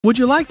Would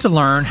you like to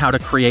learn how to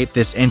create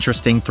this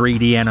interesting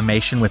 3D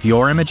animation with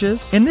your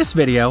images? In this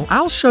video,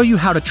 I'll show you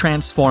how to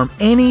transform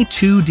any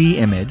 2D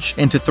image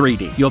into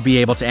 3D. You'll be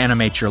able to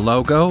animate your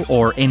logo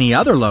or any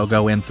other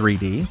logo in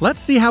 3D.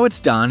 Let's see how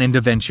it's done in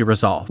DaVinci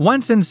Resolve.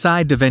 Once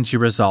inside DaVinci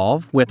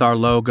Resolve, with our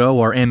logo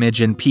or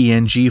image in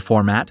PNG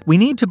format, we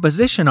need to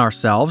position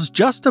ourselves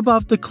just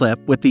above the clip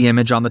with the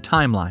image on the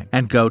timeline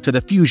and go to the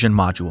Fusion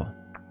module.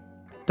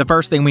 The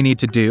first thing we need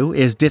to do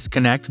is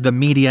disconnect the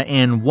Media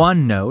In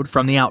 1 node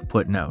from the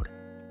Output node.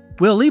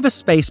 We'll leave a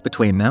space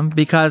between them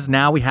because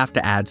now we have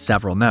to add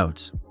several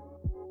nodes.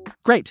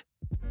 Great!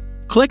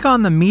 Click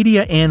on the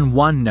Media In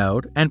 1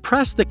 node and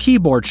press the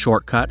keyboard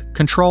shortcut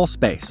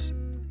Control-Space.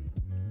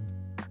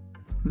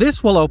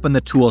 This will open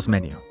the Tools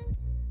menu.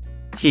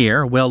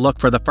 Here, we'll look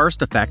for the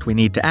first effect we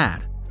need to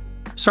add.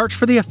 Search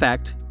for the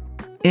effect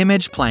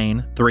Image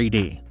Plane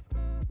 3D.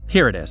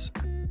 Here it is.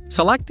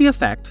 Select the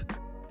effect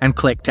and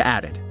click to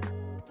add it.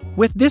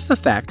 With this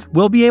effect,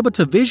 we'll be able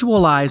to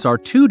visualize our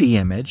 2D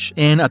image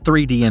in a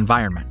 3D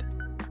environment.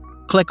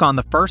 Click on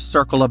the first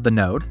circle of the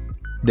node,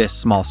 this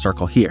small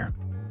circle here.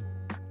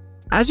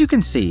 As you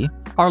can see,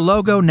 our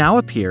logo now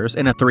appears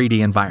in a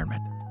 3D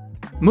environment.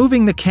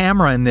 Moving the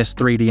camera in this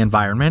 3D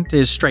environment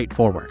is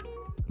straightforward.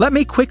 Let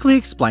me quickly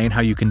explain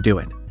how you can do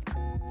it.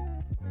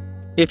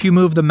 If you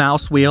move the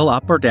mouse wheel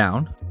up or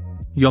down,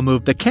 you'll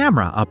move the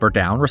camera up or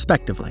down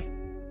respectively.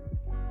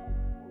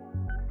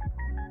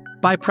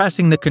 By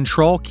pressing the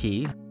Control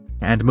key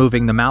and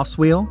moving the mouse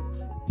wheel,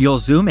 you'll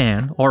zoom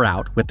in or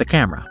out with the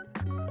camera.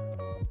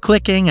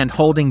 Clicking and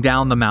holding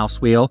down the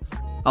mouse wheel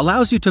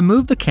allows you to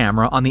move the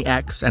camera on the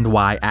X and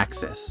Y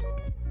axis.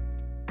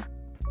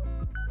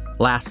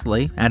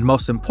 Lastly, and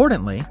most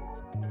importantly,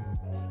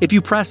 if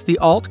you press the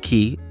Alt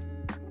key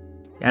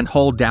and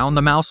hold down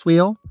the mouse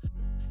wheel,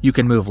 you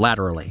can move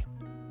laterally.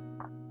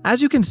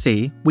 As you can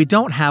see, we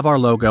don't have our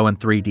logo in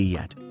 3D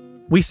yet.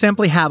 We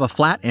simply have a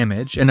flat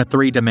image in a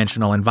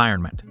three-dimensional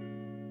environment.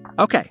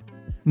 Okay,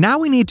 now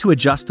we need to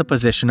adjust the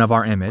position of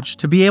our image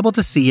to be able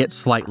to see it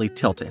slightly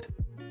tilted.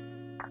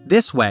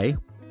 This way,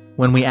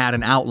 when we add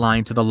an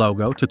outline to the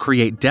logo to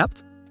create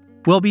depth,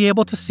 we'll be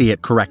able to see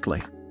it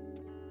correctly.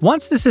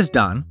 Once this is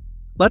done,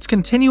 let's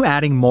continue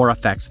adding more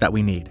effects that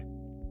we need.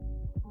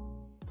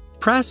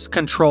 Press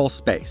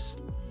Control-Space.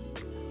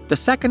 The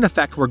second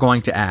effect we're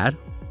going to add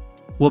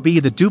will be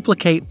the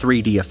Duplicate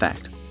 3D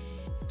effect.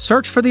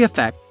 Search for the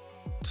effect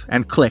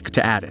and click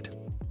to add it.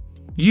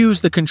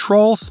 Use the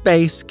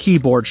Control-Space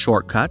keyboard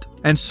shortcut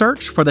and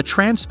search for the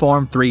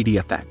Transform 3D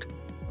effect.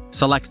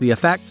 Select the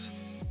effect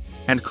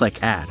and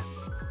click Add.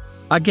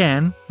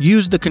 Again,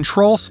 use the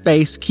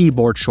Control-Space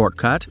keyboard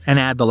shortcut and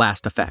add the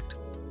last effect.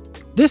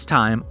 This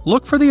time,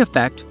 look for the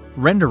effect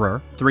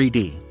Renderer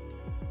 3D.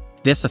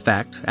 This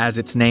effect, as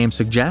its name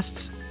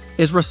suggests,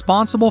 is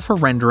responsible for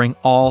rendering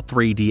all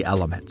 3D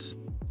elements.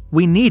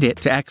 We need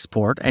it to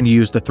export and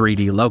use the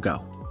 3D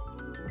logo.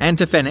 And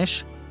to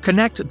finish,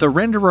 connect the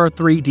Renderer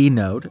 3D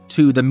node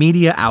to the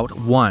Media Out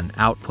 1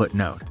 output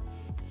node.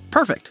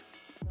 Perfect!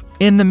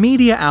 In the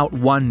Media Out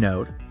 1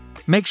 node,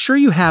 make sure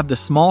you have the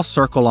small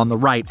circle on the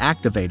right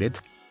activated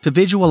to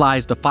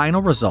visualize the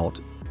final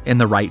result in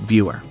the right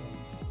viewer.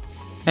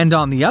 And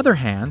on the other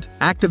hand,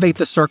 activate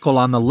the circle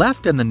on the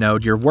left in the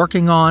node you're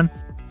working on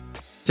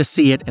to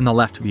see it in the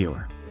left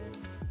viewer.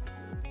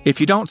 If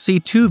you don't see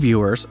two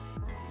viewers,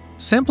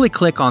 simply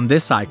click on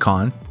this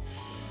icon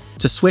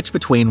to switch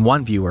between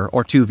one viewer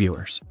or two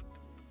viewers.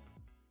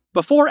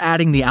 Before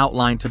adding the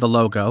outline to the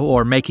logo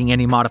or making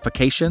any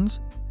modifications,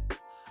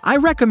 I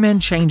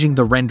recommend changing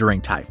the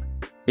rendering type.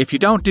 If you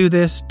don't do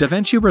this,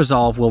 DaVinci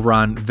Resolve will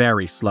run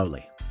very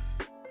slowly.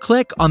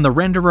 Click on the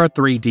Renderer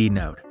 3D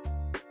node.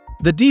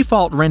 The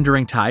default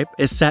rendering type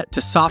is set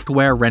to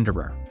Software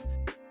Renderer,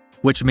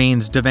 which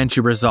means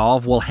DaVinci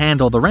Resolve will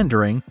handle the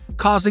rendering,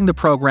 causing the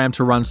program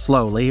to run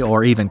slowly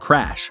or even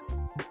crash.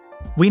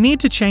 We need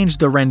to change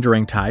the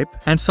rendering type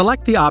and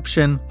select the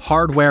option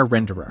Hardware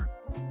Renderer.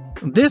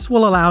 This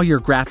will allow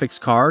your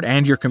graphics card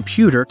and your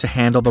computer to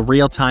handle the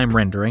real-time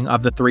rendering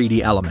of the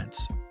 3D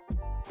elements.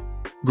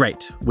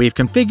 Great, we've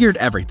configured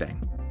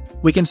everything.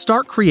 We can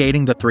start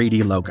creating the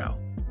 3D logo.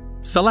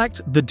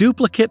 Select the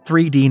Duplicate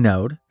 3D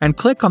node and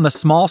click on the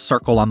small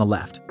circle on the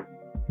left.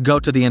 Go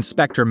to the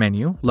Inspector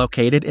menu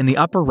located in the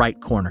upper right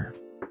corner.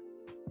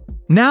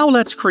 Now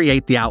let's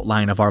create the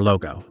outline of our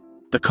logo,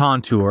 the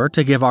contour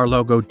to give our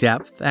logo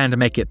depth and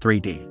make it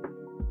 3D.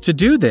 To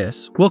do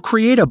this, we'll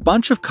create a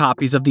bunch of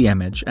copies of the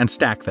image and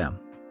stack them.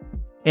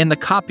 In the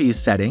Copies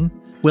setting,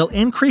 we'll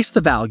increase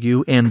the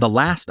value in the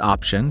last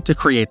option to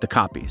create the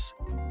copies.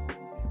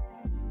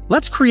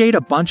 Let's create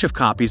a bunch of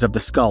copies of the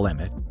skull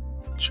image,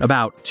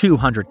 about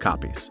 200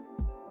 copies.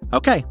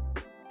 Okay,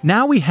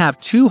 now we have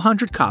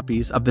 200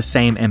 copies of the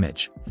same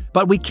image,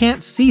 but we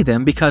can't see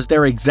them because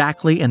they're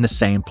exactly in the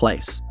same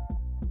place.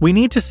 We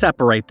need to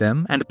separate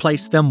them and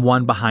place them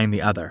one behind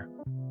the other.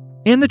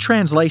 In the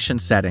translation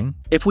setting,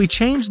 if we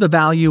change the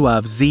value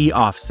of Z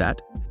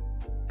offset,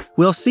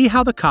 we'll see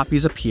how the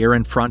copies appear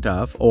in front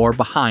of or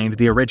behind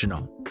the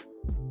original.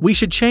 We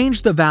should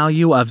change the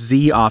value of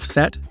Z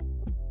offset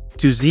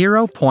to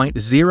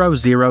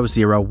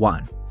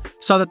 0.0001,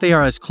 so that they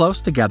are as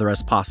close together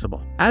as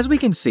possible. As we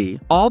can see,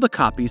 all the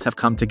copies have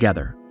come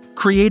together,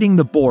 creating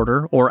the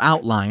border or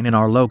outline in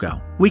our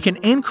logo. We can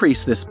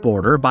increase this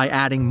border by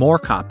adding more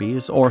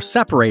copies or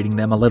separating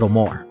them a little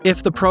more.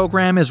 If the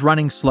program is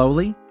running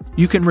slowly,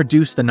 you can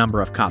reduce the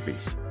number of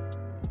copies.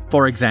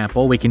 For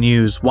example, we can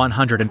use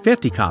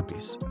 150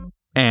 copies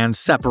and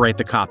separate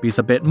the copies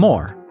a bit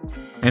more.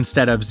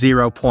 Instead of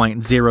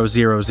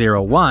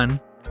 0.0001,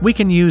 we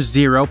can use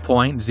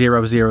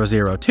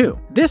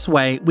 0.0002. This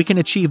way, we can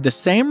achieve the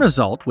same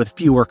result with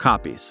fewer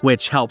copies,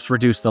 which helps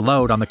reduce the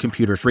load on the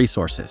computer's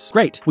resources.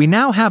 Great, we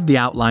now have the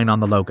outline on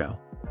the logo.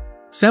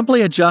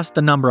 Simply adjust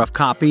the number of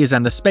copies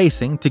and the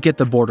spacing to get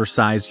the border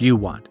size you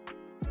want.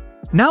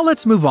 Now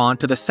let's move on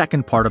to the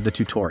second part of the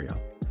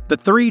tutorial, the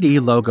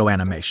 3D logo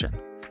animation.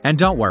 And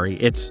don't worry,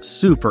 it's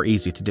super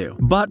easy to do.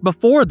 But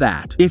before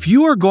that, if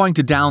you are going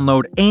to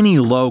download any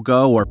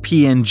logo or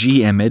PNG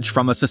image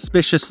from a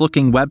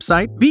suspicious-looking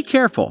website, be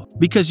careful,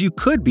 because you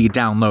could be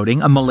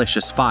downloading a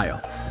malicious file.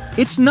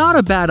 It's not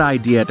a bad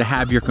idea to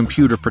have your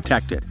computer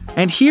protected.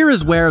 And here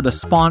is where the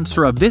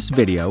sponsor of this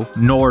video,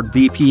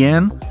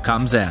 NordVPN,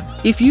 comes in.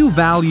 If you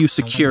value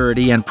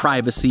security and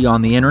privacy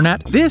on the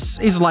internet, this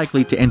is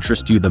likely to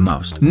interest you the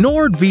most.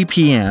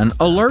 NordVPN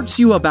alerts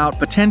you about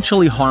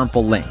potentially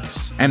harmful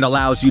links and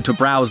allows you to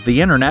browse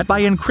the internet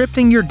by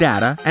encrypting your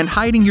data and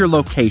hiding your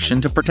location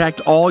to protect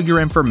all your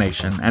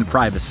information and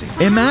privacy.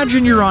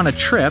 Imagine you're on a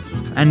trip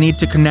and need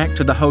to connect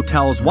to the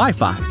hotel's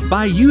Wi-Fi.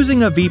 By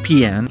using a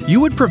VPN, you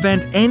would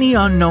prevent any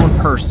unknown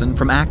person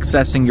from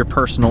accessing your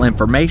personal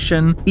information,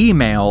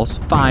 emails,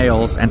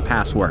 files, and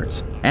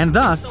passwords, and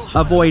thus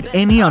avoid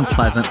any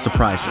unpleasant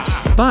surprises.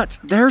 But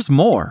there's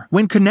more.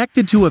 When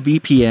connected to a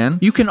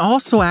VPN, you can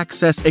also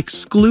access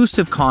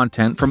exclusive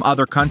content from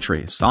other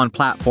countries on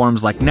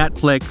platforms like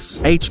Netflix,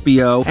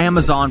 HBO,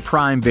 Amazon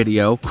Prime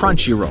Video,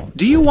 Crunchyroll.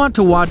 Do you want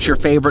to watch your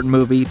favorite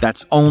movie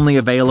that's only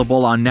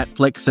available on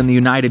Netflix in the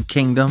United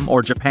Kingdom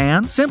or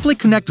Japan? Simply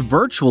connect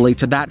virtually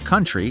to that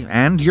country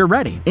and you're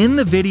ready. In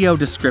the video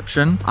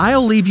description,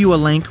 I'll leave you a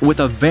link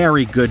with a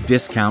very good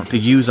discount to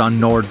use on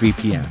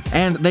NordVPN.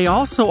 And they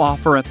also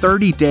offer a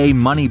 30-day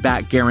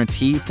money-back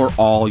guarantee for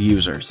all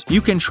users.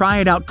 You can try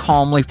it out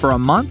calmly for a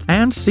month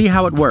and see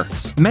how it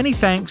works. Many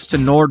thanks to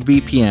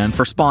NordVPN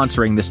for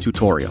sponsoring this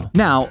tutorial.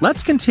 Now,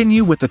 let's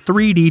continue with the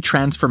 3D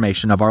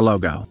transformation of our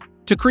logo.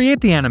 To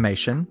create the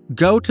animation,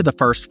 go to the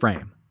first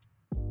frame.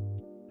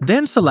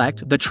 Then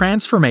select the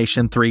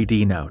Transformation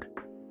 3D node.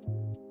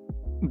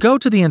 Go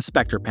to the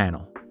Inspector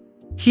panel.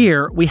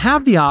 Here, we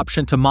have the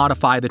option to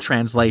modify the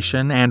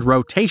translation and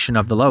rotation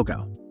of the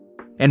logo.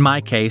 In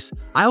my case,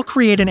 I'll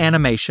create an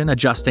animation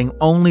adjusting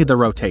only the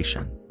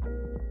rotation.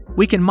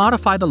 We can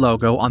modify the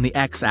logo on the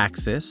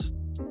X-axis,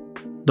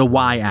 the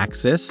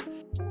Y-axis,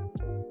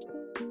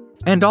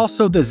 and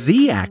also the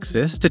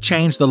Z-axis to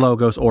change the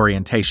logo's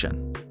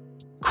orientation.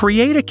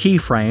 Create a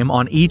keyframe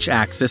on each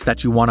axis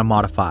that you want to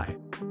modify.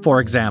 For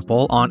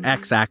example, on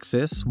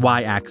X-axis,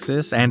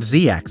 Y-axis, and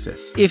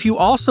Z-axis. If you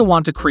also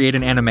want to create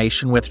an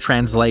animation with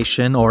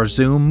translation or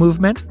zoom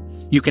movement,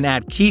 you can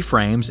add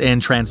keyframes in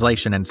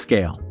translation and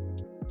scale.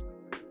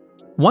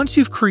 Once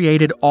you've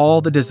created all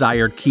the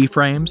desired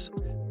keyframes,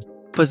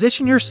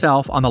 position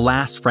yourself on the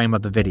last frame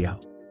of the video.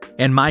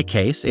 In my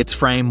case, it's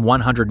frame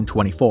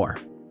 124.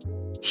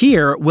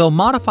 Here, we'll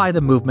modify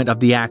the movement of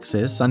the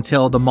axis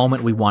until the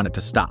moment we want it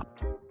to stop.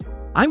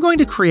 I'm going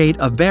to create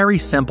a very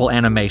simple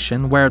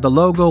animation where the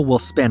logo will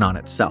spin on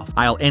itself.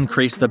 I'll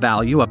increase the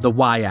value of the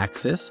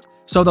Y-axis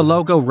so the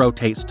logo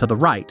rotates to the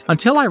right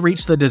until I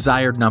reach the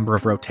desired number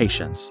of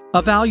rotations.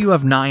 A value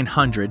of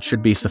 900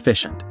 should be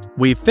sufficient.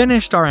 We've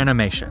finished our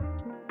animation.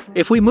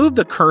 If we move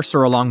the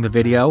cursor along the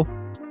video,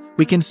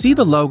 we can see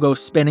the logo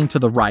spinning to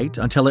the right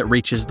until it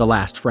reaches the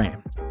last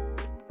frame.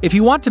 If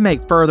you want to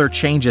make further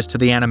changes to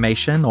the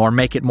animation or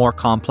make it more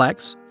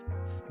complex,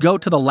 go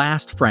to the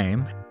last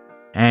frame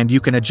and you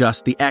can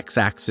adjust the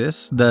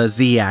X-axis, the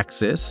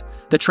Z-axis,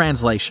 the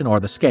translation, or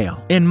the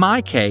scale. In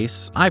my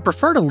case, I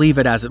prefer to leave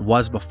it as it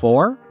was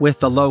before, with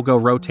the logo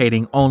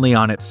rotating only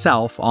on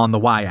itself on the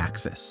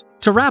Y-axis.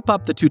 To wrap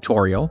up the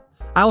tutorial,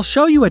 I'll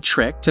show you a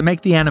trick to make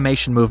the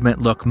animation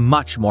movement look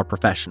much more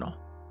professional.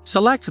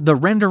 Select the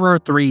Renderer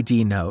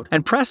 3D node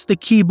and press the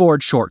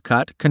keyboard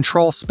shortcut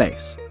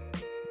Ctrl-Space.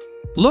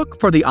 Look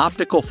for the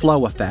optical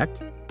flow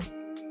effect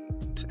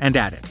and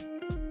add it.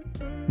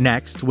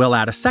 Next, we'll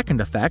add a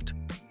second effect,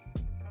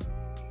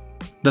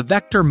 the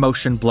vector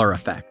motion blur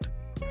effect.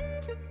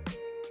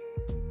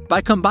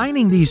 By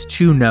combining these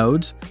two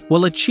nodes,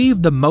 we'll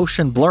achieve the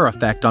motion blur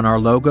effect on our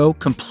logo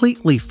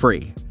completely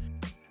free,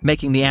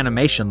 making the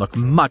animation look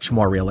much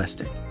more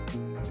realistic.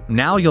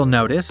 Now you'll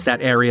notice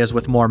that areas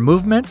with more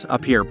movement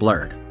appear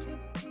blurred.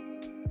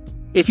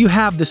 If you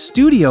have the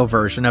studio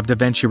version of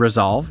DaVinci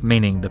Resolve,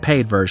 meaning the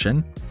paid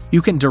version,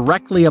 you can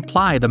directly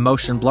apply the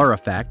motion blur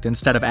effect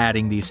instead of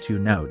adding these two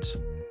nodes.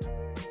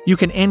 You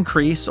can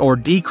increase or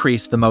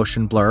decrease the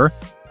motion blur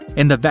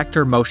in the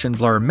Vector Motion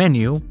Blur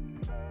menu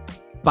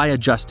by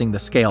adjusting the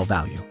scale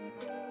value.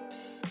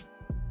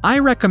 I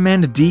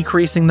recommend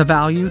decreasing the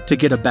value to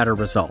get a better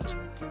result.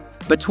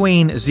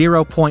 Between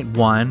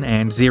 0.1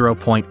 and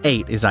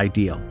 0.8 is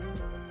ideal.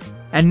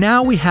 And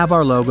now we have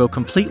our logo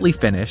completely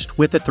finished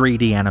with the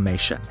 3D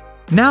animation.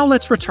 Now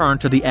let's return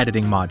to the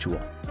editing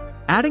module.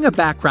 Adding a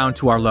background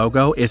to our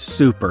logo is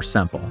super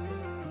simple.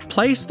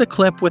 Place the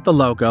clip with the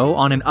logo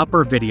on an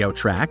upper video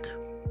track,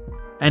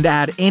 and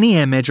add any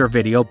image or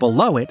video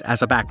below it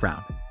as a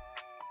background.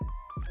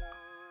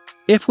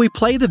 If we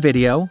play the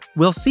video,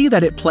 we'll see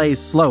that it plays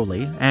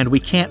slowly and we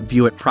can't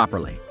view it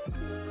properly.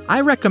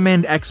 I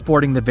recommend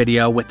exporting the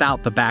video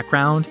without the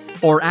background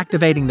or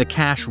activating the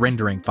cache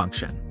rendering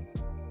function.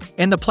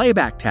 In the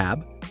Playback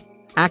tab,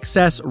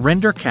 access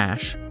Render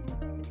Cache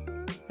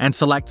and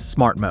select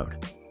Smart Mode.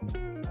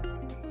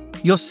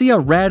 You'll see a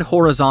red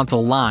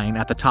horizontal line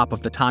at the top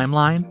of the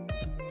timeline.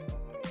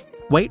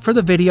 Wait for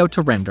the video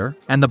to render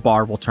and the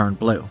bar will turn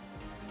blue.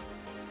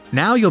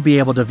 Now you'll be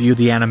able to view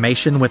the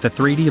animation with the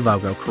 3D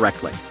logo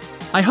correctly.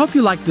 I hope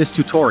you liked this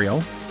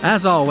tutorial.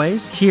 As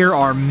always, here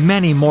are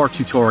many more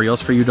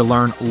tutorials for you to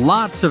learn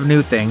lots of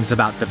new things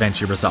about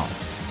DaVinci Resolve.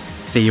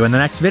 See you in the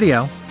next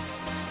video.